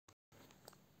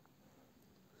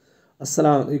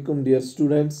Assalamu alaikum, dear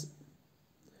students.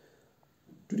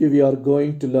 Today we are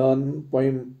going to learn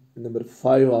poem number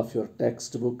 5 of your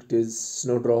textbook. It is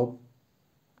Snowdrop.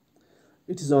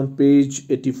 It is on page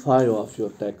 85 of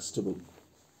your textbook.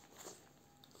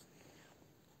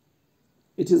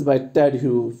 It is by Ted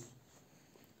Hughes.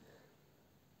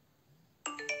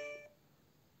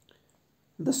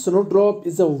 The snowdrop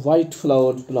is a white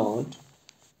flowered plant.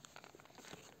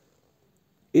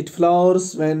 It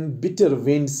flowers when bitter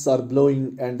winds are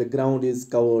blowing and the ground is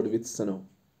covered with snow.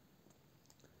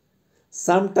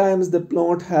 Sometimes the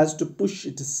plant has to push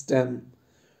its stem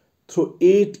through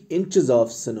 8 inches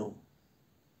of snow.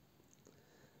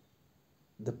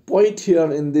 The poet here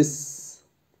in this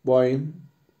poem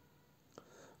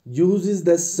uses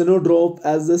the snowdrop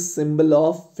as a symbol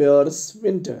of fierce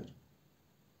winter.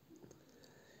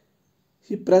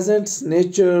 He presents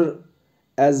nature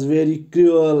as very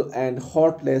cruel and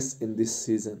heartless in this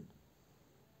season.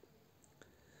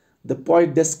 The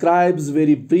poet describes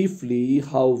very briefly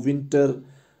how winter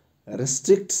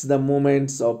restricts the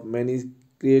movements of many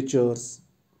creatures.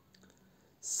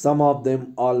 Some of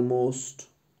them almost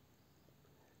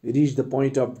reach the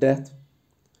point of death.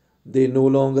 They no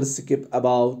longer skip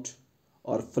about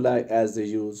or fly as they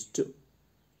used to.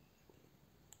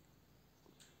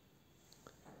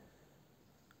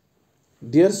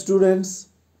 Dear students,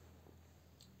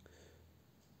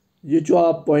 ये जो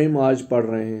आप poem आज पढ़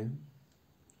रहे हैं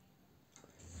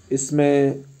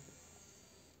इसमें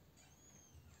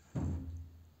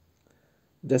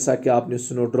जैसा कि आपने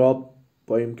स्नोड्रॉप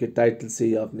पोइम के टाइटल से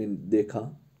ही आपने देखा,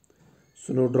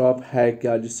 स्नोड्रॉप है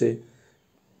क्या, जिसे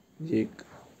ये एक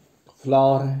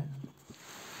फ्लावर है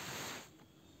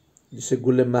जिसे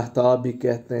गुल महताब भी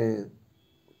कहते हैं।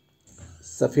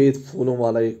 सफ़ेद फूलों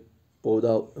वाला एक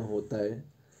पौधा होता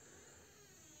है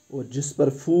और जिस पर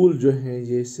फूल जो हैं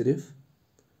ये सिर्फ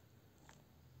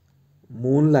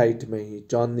मूनलाइट में ही,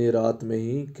 चांदनी रात में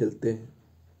ही खिलते हैं।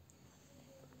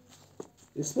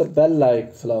 इस पर बेल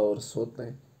लाइक फ्लावर्स होते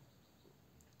हैं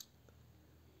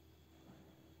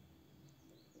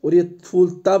और ये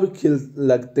फूल तब खिल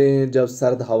लगते हैं जब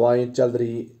सर्द हवाएं चल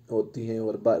रही होती हैं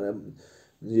और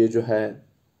ये जो है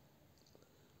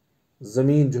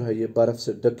ज़मीन जो है ये बर्फ़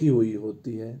से ढकी हुई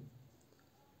होती है।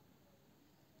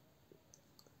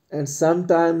 एंड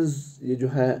समटाइम्स ये जो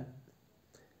है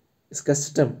इसका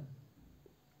स्टेम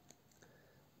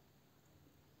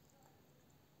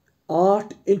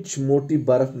 8 इंच मोटी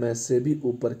बर्फ में से भी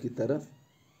ऊपर की तरफ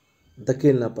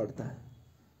धकेलना पड़ता है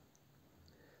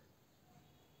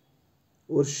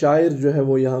और शायर जो है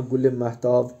वो यहाँ गुल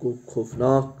महताब को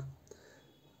खौफनाक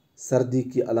सर्दी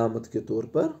की अलामत के तौर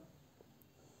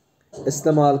पर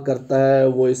इस्तेमाल करता है।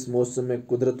 वो इस मौसम में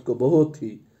कुदरत को बहुत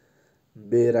ही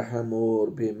बेरहम और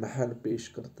बेमहल पेश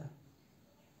करता है।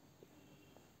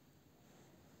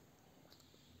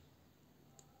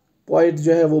 पॉइंट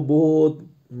जो है वो बहुत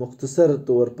मुख्तसर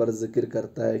तौर पर जिक्र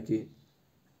करता है कि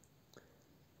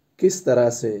किस तरह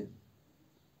से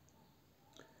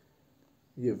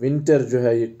ये विंटर जो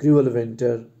है, ये क्रूअल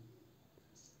विंटर,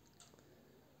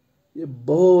 ये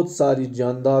बहुत सारी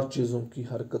जानदार चीज़ों की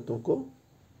हरकतों को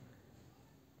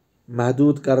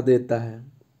महदूद कर देता है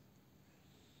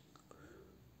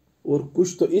और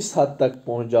कुछ तो इस हद तक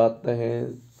पहुंच जाते हैं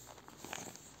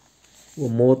वो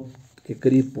मौत के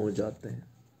करीब पहुंच जाते हैं।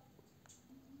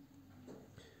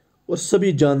 और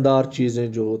सभी जानदार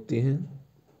चीज़ें जो होती हैं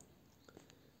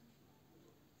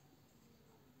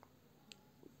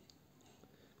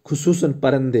खुसूसन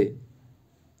परिंदे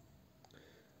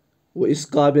वो इस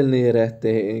काबिल नहीं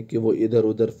रहते हैं कि वो इधर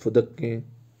उधर फुदकें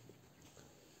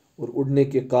और उड़ने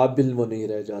के काबिल वो नहीं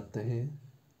रह जाते हैं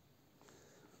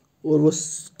और वो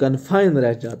कन्फाइन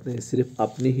रह जाते हैं सिर्फ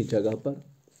अपनी ही जगह पर।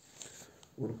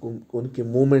 उनकी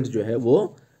मूवमेंट जो है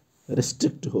वो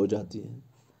रिस्ट्रिक्ट हो जाती है।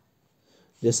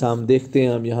 जैसा हम देखते हैं,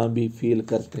 हम यहाँ भी फील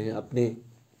करते हैं अपने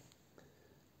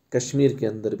कश्मीर के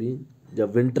अंदर भी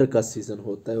जब विंटर का सीज़न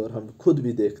होता है और हम खुद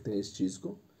भी देखते हैं इस चीज़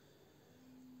को,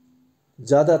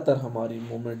 ज़्यादातर हमारी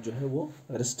मूवमेंट जो है वो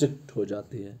रिस्ट्रिक्ट हो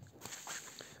जाती है।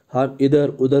 हम इधर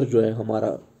उधर जो है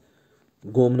हमारा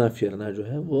घूमना फिरना जो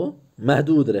है वो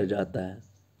महदूद रह जाता है।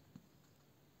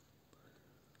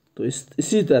 तो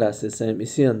इसी तरह से सेम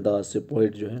इसी अंदाज से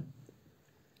पोइट जो है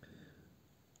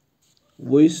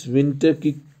वो इस विंटर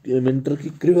की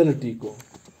क्रूअलिटी को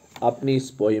अपनी इस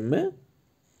पोइम में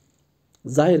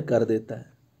जाहिर कर देता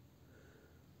है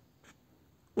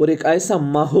और एक ऐसा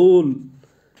माहौल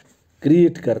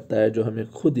क्रिएट करता है जो हमें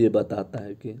खुद ये बताता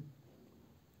है कि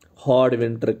हार्ड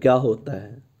विंटर क्या होता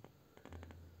है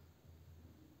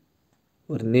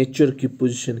और नेचर की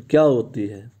पोजीशन क्या होती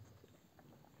है।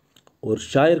 और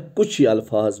शायर कुछ ही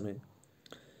अल्फाज में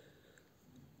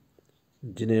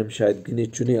जिन्हें हम शायद गिने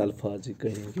चुने अल्फाज ही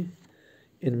कहेंगे,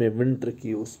 इनमें विंटर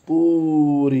की उस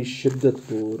पूरी शिद्दत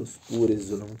को और उस पूरे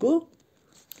जुल्म को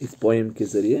इस पोएम के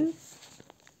ज़रिए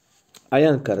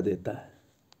अयां कर देता है.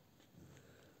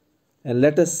 And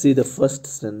let us see the first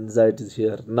stanza. It is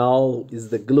here. Now is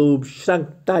the globe shrunk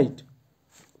tight.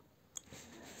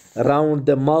 Round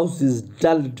the mouse is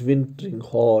dulled wintering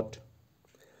hot.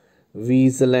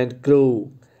 Weasel and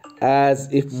crow, as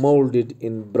if moulded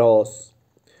in brass,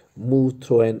 move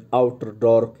through an outer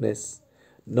darkness,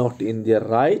 not in their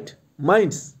right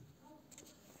minds.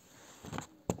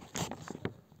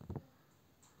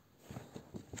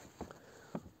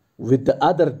 With the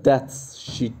other deaths,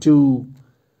 she too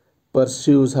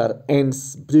pursues her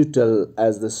ends brutal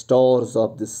as the stars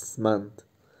of this month,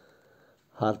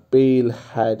 her pale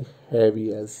head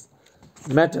heavy as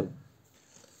metal.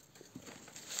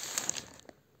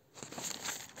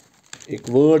 एक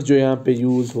word जो यहाँ पे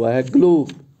use हुआ है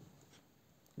globe.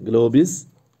 Globe is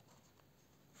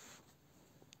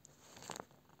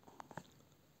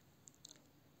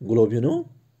globe, you know.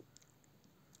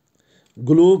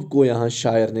 Globe को यहां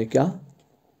शायर ने क्या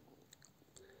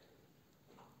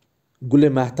गुले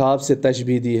महताब से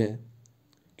तशबीह दी है,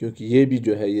 क्योंकि ये भी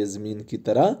जो है ये ज़मीन की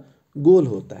तरह गोल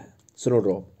होता है.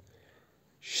 स्नोड्रॉप,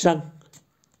 श्रंक,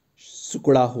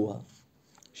 सुकड़ा हुआ,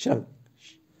 श्रंक,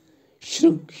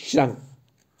 श्रंक, श्रंक.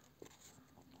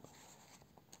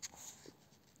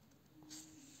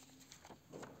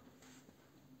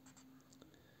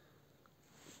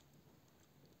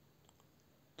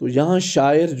 तो यहां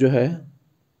शायर जो है,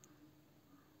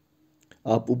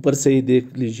 आप ऊपर से ही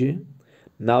देख लीजिए.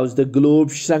 Now is the globe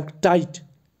shrunk tight.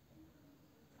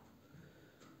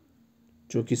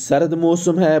 चूंकि सर्द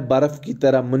मौसम है, बर्फ की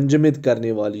तरह मुंजमद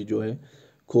करने वाली जो है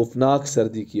खौफनाक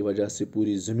सर्दी की वजह से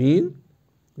पूरी जमीन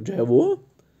जो है वो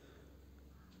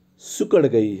सुकड़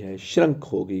गई है, श्रंक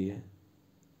हो गई है.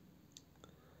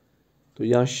 तो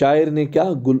यहां शायर ने क्या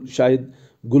शायद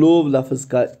ग्लोब लफ्ज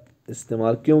का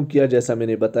इस्तेमाल क्यों किया, जैसा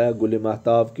मैंने बताया गुल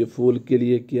महताब के फूल के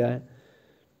लिए किया है,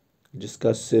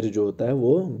 जिसका सिर जो होता है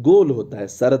वो गोल होता है.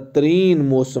 सर्द तरीन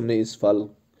मौसम ने इस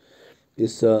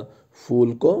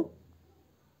फूल को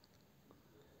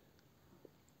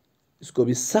इसको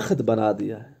भी सख्त बना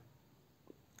दिया है.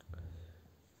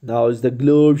 Now is the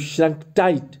globe shrunk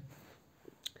tight,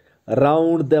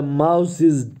 round the mouse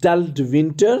is dulled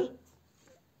winter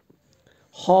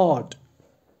hot.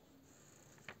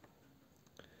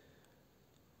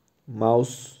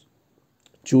 Mouse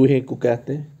चूहे को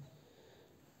कहते हैं.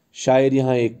 शायर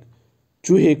यहां एक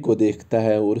चूहे को देखता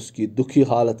है और उसकी दुखी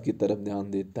हालत की तरफ ध्यान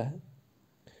देता है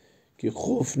कि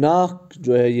खौफनाक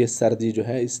जो है ये सर्दी जो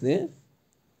है इसने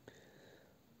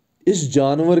इस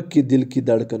जानवर के दिल की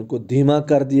धड़कन को धीमा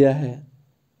कर दिया है.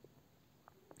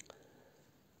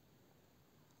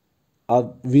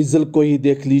 आप वीजल को ही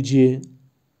देख लीजिए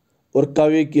और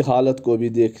कौवे की हालत को भी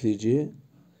देख लीजिए,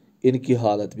 इनकी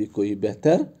हालत भी कोई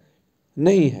बेहतर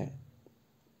नहीं है.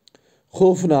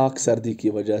 खौफनाक सर्दी की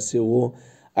वजह से वो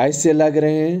ऐसे लग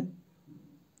रहे हैं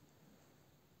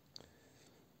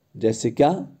जैसे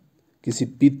क्या किसी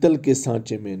पीतल के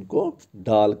सांचे में इनको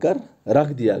डालकर रख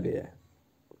दिया गया है.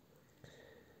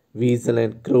 वीजल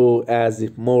and crow as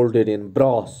if moulded in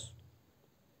Bros.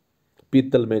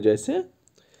 पीतल में जैसे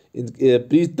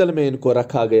पीतल में इनको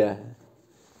रखा गया है.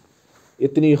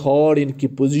 इतनी हॉट इनकी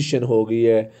पोजीशन हो गई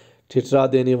है, ठिठरा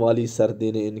देने वाली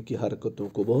सर्दी ने इनकी हरकतों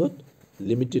को बहुत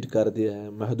लिमिटेड कर दिया है,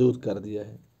 महदूद कर दिया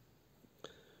है.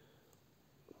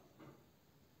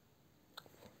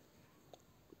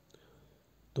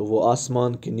 तो वो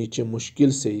आसमान के नीचे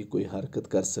मुश्किल से ही कोई हरकत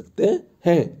कर सकते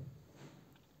हैं.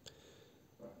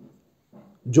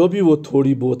 जो भी वो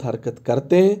थोड़ी बहुत हरकत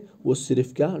करते हैं वो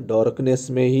सिर्फ क्या डार्कनेस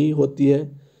में ही होती है,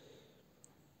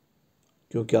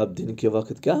 क्योंकि आप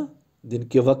दिन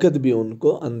के वक्त भी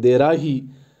उनको अंधेरा ही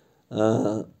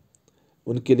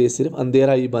उनके लिए सिर्फ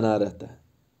अंधेरा ही बना रहता है.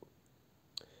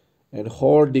 एंड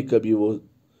हॉर्डली कभी वो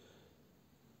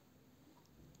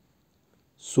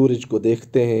सूरज को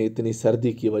देखते हैं. इतनी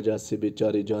सर्दी की वजह से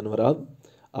बेचारे जानवर अब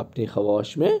अपने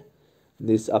खवाश में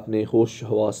अपने होश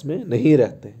हवास में नहीं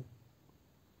रहते हैं.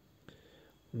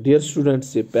 डियर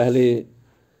स्टूडेंट्स, ये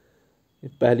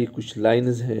पहली कुछ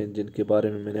लाइन्स हैं जिनके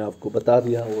बारे में मैंने आपको बता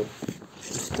दिया और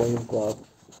इस पोएम को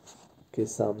आपके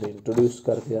सामने इंट्रोड्यूस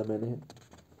कर दिया मैंने.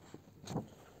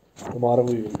 Tomorrow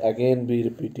we will again be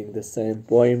repeating the same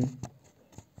poem.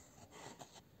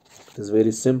 It is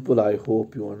very simple. I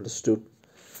hope you understood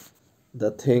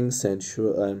the things, and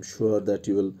I am sure that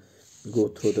you will go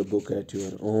through the book at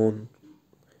your own.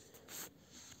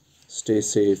 Stay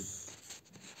safe.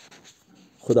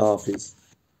 Khuda Hafiz.